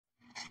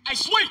Hey,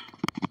 Sweet!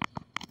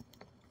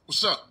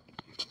 What's up?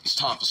 It's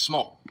time for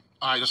smoke.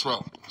 All right, let's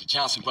roll. The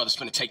Johnson brothers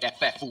finna take that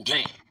fat fool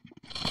down.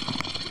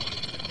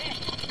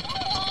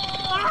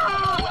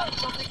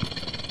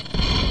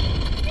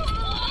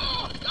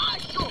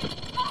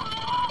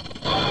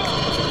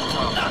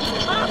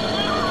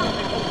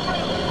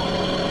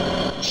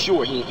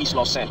 Sure, he in East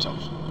Los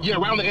Santos. Yeah,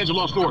 around the edge of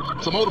Lost Stores.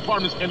 Some old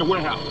apartments and the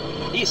warehouse.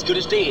 He as good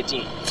as dead,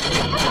 then.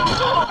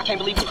 I can't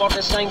believe we bought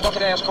that same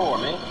bucket-ass car,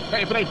 man.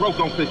 Hey, if it ain't broke,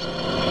 don't fix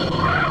it.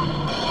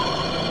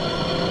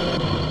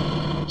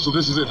 So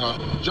this is it, huh?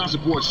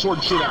 Johnson boys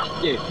sorting shit out.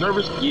 Yeah.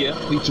 Nervous? Yeah.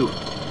 Me too.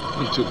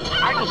 Me too.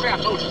 I ain't gonna say I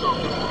told you so.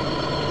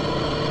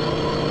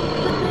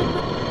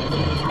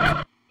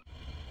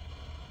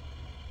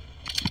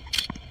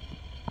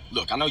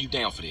 Look, I know you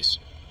down for this,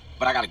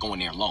 but I gotta go in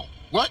there alone.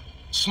 What?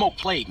 Smoke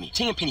played me.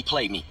 Tenpenny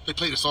played me. They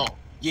played us all.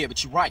 Yeah,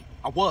 but you're right.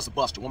 I was a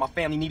buster when my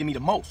family needed me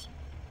the most.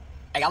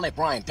 Hey, I let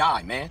Brian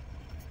die, man.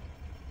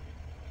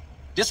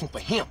 This one for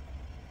him.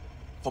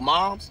 For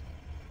Moms.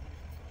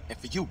 And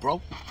for you,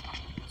 bro.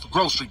 For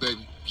Grove Street,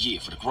 baby. Yeah,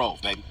 for the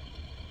Grove, baby.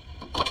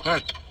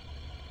 Hey,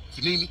 if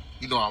you need me,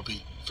 you know I'll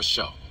be. For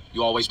sure.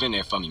 You always been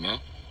there for me, man.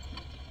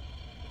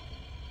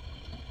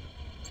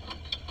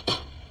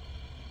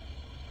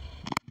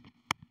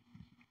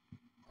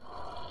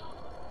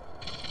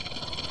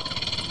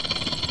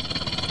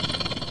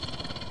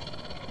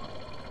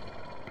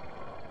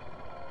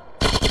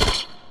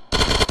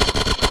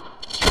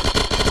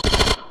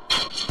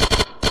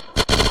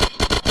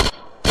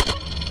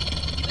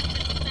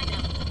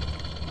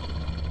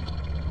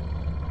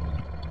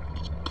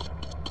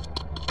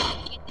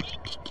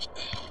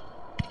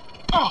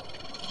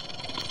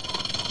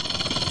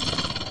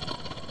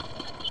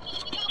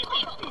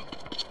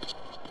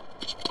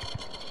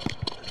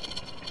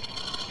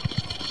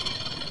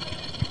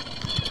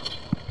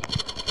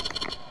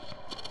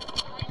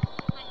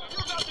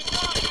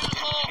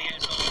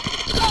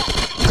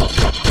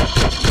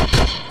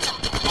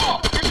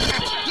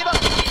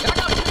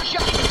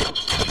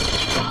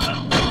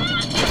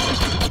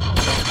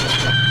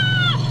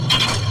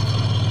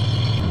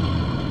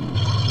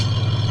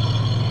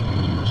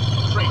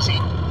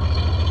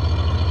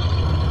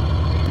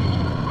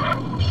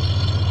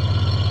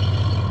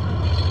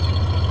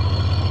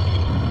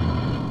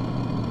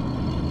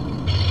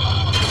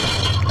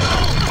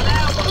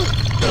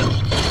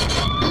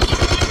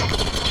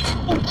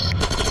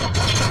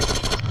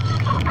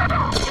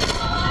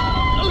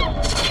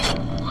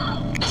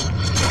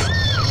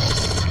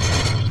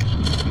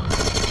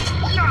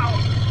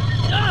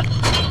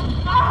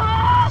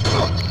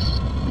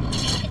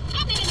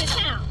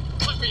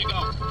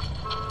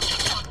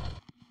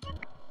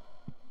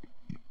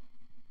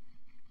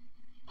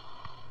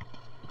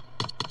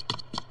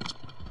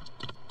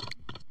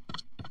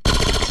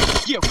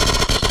 Yeah.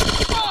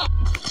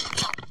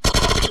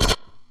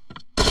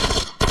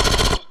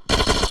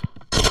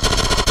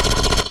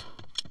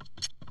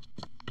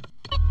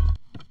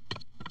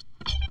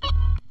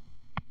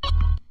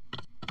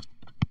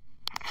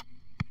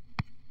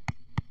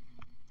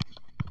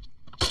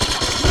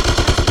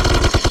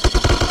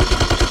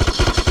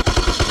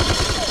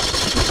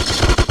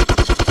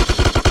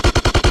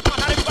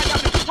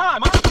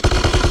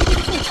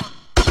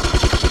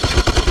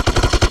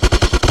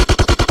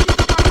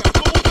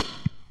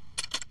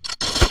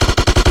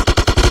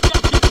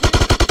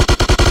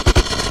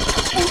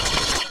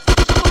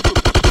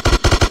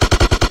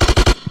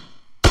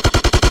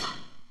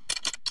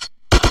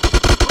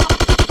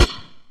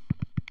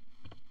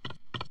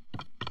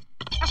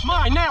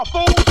 Mine now,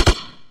 fool!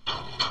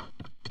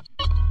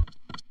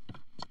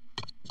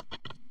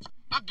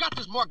 I got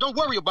this, Mark. Don't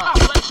worry about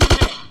it. I'll let you in.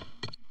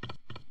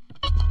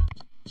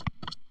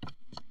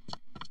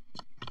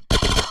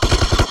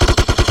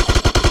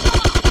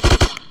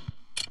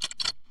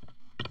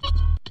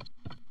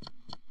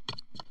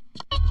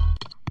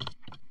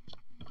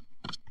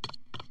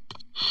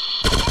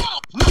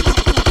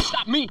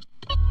 Stop me!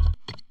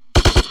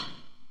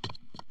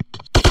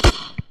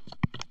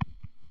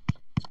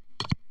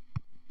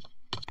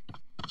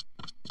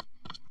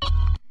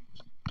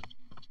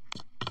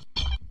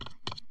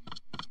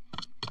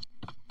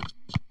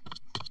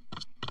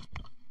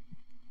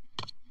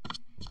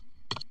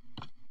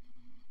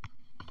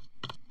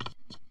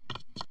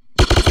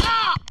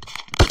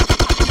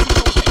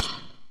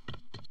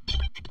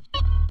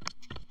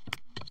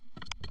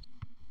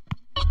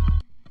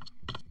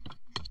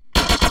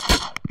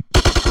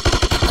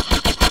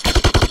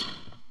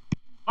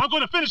 I'm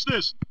gonna finish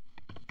this.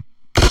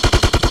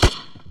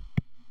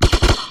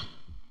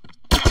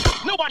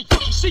 Nobody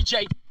fucking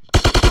CJ.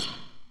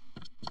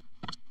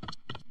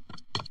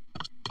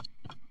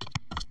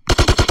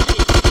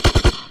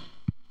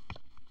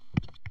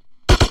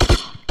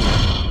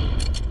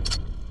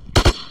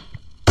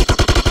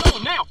 Go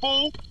now,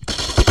 fool.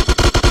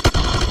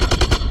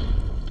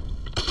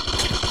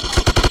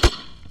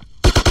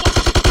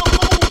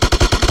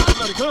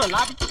 Bloody gun,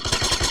 Lobby.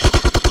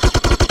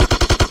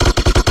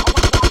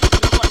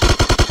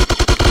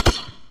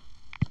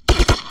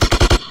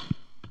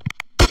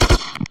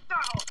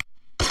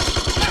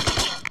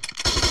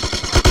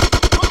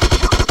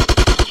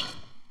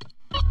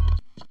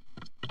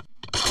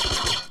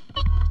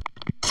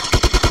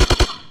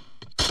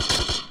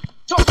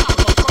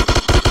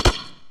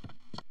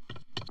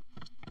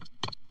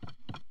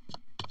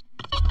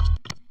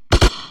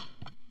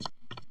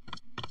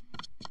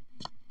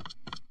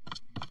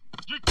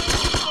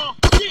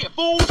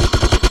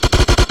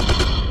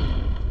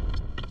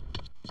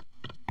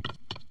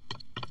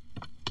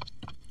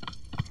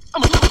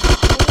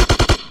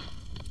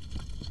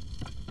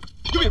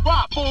 Give me a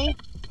ride, fool!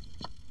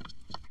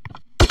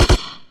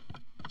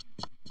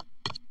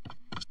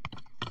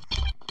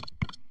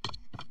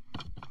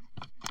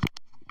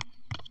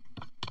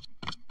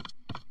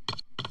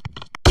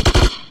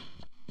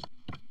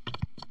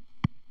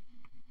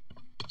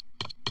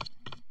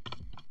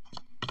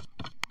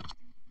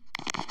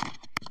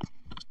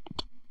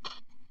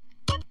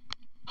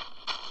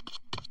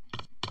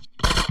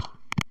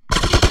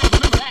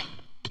 Remember that?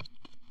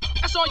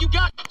 That's all you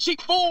got, cheap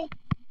fool!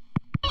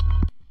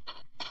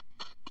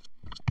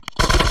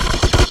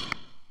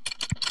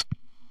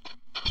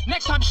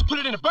 Next time you should put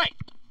it in the bank.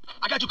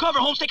 I got you covered,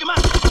 Holmes. Take him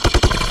out.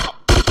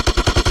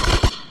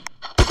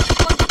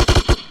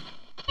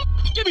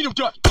 Give me them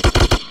ducky.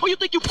 Who you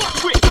think you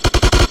fucking with?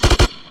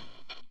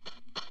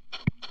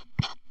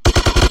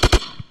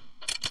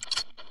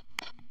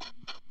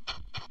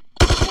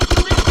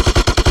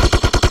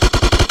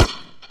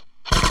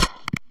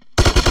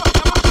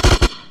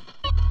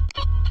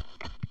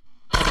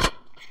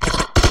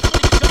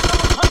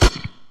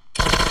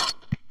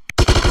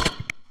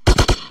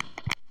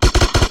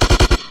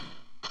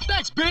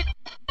 Thanks, Big.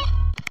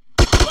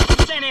 Welcome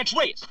to San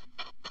Andreas.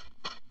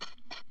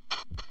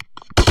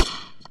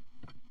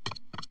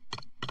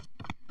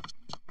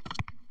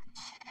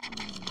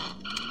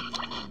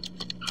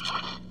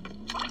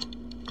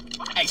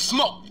 Hey,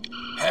 Smoke.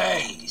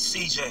 Hey,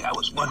 CJ, I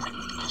was wondering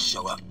when you would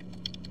show up.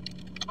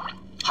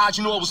 How'd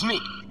you know it was me?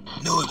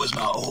 Knew it was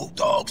my old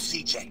dog,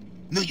 CJ.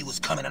 Knew you was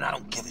coming and I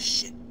don't give a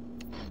shit.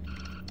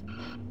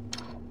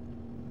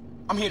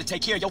 I'm here to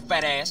take care of your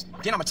fat ass.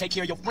 Then I'm gonna take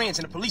care of your friends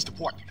in the police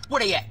department. Where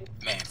they at?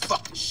 Man,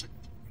 fuck this shit.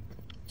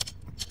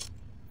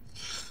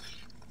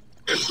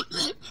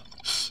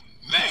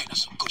 Man,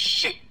 that's some good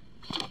shit.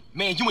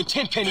 Man, you and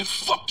Tenpenny. And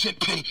fuck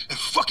Tenpenny, and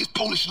fuck his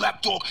Polish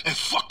lapdog, and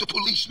fuck the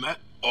police, man.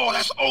 Oh,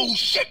 that's old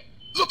shit.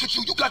 Look at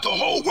you, you got the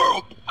whole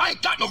world. I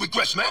ain't got no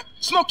regrets, man.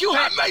 Smoke, you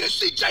I had... made it,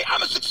 CJ.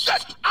 I'm a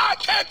success. I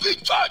can't be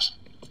touched.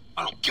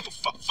 I don't give a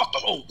fuck. Fuck the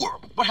whole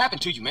world. What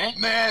happened to you, man?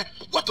 Man,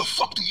 what the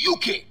fuck do you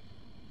care?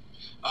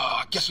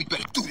 I guess we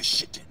better do this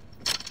shit then.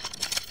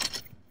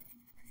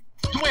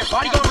 You ain't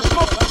bodyguard or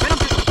Smoke, man. I'm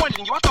disappointed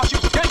in you. I thought you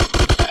was dead.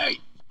 Hey,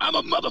 I'm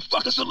a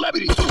motherfucking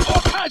celebrity.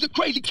 All kinds of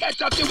crazy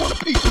cats out there want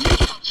a piece of me.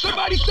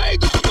 Somebody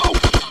save the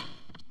Smoke.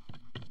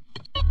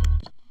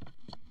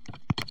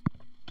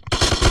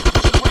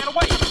 Just ran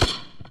away.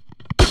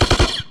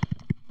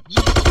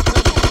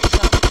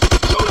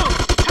 Shoot him!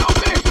 Help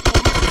me!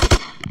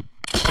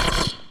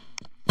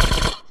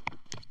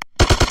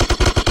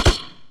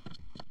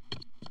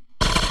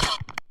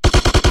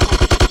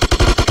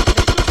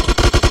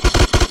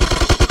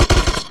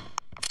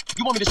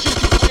 You want me to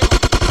shoot you?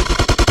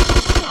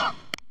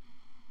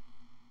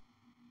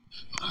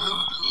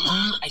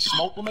 Hey,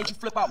 Smoke, what made you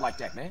flip out like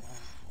that, man?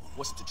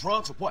 Was it the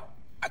drugs or what?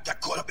 I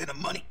got caught up in the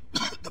money,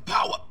 the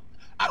power.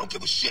 I don't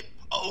give a shit.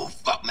 Oh,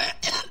 fuck, man.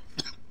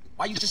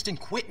 Why you just didn't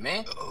quit,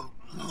 man?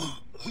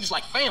 We was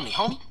like family,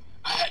 homie.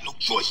 I had no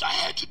choice. I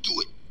had to do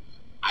it.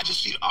 I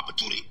just see the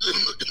opportunity.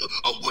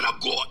 When I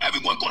go,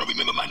 everyone gonna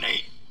remember my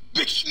name.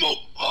 Big Smoke.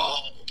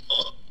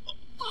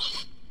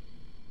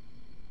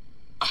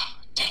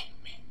 Damn,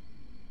 man.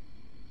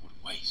 What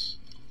a waste.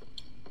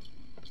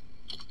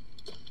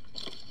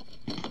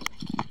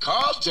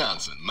 Carl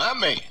Johnson, my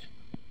man.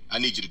 I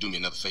need you to do me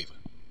another favor.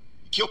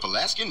 You killed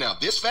Pulaski, now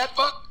this fat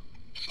fuck?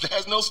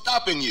 There's no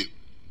stopping you.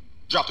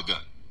 Drop the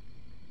gun.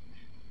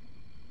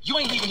 You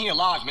ain't even here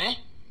alive, man.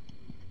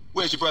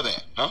 Where's your brother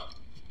at, huh?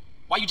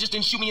 Why you just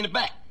didn't shoot me in the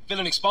back?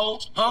 Feeling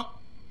exposed, huh?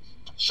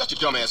 Shut your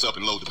dumb ass up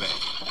and load the bag.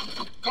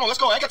 Come on, let's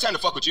go. I ain't got time to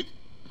fuck with you.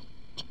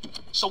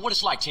 So what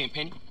it's like,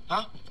 Tenpenny,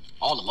 huh?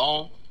 All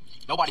alone?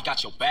 Nobody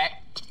got your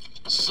back?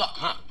 Suck,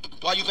 huh?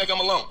 Why you think I'm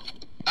alone?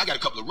 I got a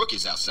couple of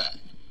rookies outside.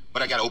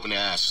 But I gotta open their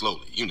eyes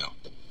slowly, you know.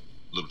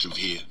 Little truth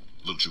here,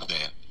 little truth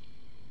there.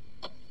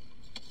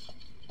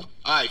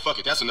 All right, fuck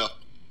it, that's enough.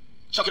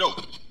 Chuck it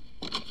over.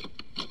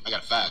 I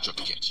got a fire truck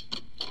to catch.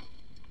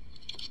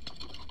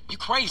 You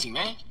crazy,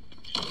 man.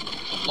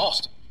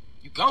 Lost it.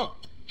 You gone.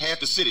 Half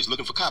the city's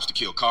looking for cops to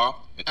kill,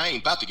 Carl. And I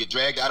ain't about to get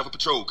dragged out of a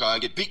patrol car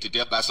and get beat to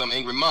death by some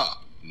angry mob.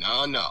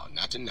 No,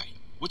 not tonight.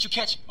 What you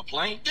catch? A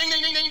plane? Ding,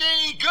 ding, ding, ding,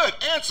 ding. Good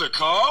answer,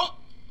 Carl.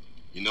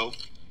 You know,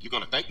 you're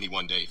gonna thank me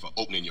one day for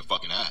opening your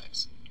fucking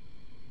eyes.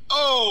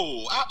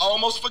 Oh, I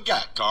almost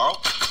forgot,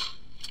 Carl.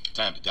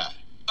 Time to die.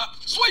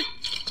 Sweet!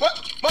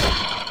 What?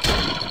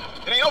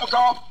 It ain't over,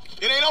 Carl.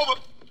 It ain't over.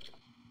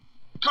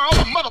 Carl,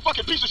 you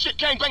motherfucking piece of shit,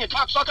 gang-banging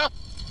cocksucker!